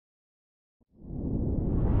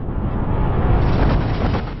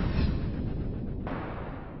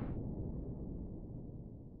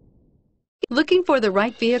Looking for the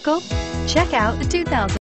right vehicle? Check out the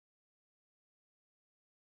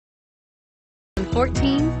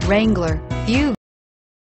 2014 Wrangler. Few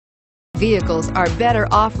vehicles are better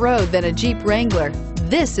off-road than a Jeep Wrangler.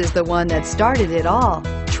 This is the one that started it all.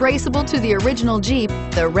 Traceable to the original Jeep,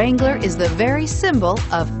 the Wrangler is the very symbol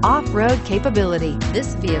of off-road capability.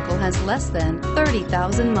 This vehicle has less than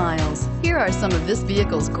 30,000 miles. Here are some of this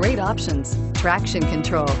vehicle's great options: traction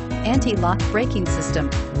control, anti-lock braking system,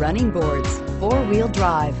 running boards, four-wheel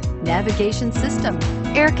drive, navigation system,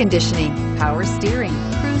 air conditioning, power steering,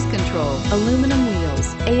 cruise control, aluminum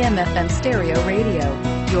wheels, AM/FM stereo radio.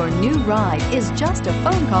 Your new ride is just a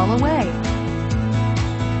phone call away.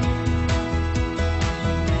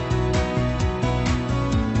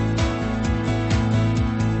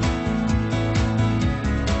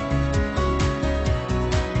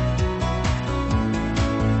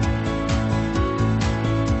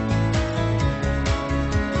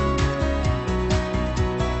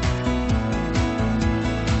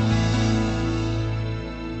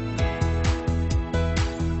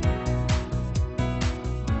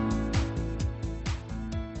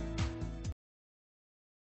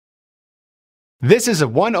 This is a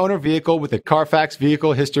one-owner vehicle with a Carfax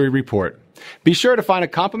Vehicle History Report. Be sure to find a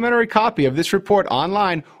complimentary copy of this report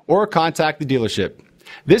online or contact the dealership.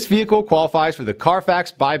 This vehicle qualifies for the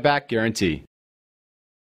Carfax Buyback Guarantee.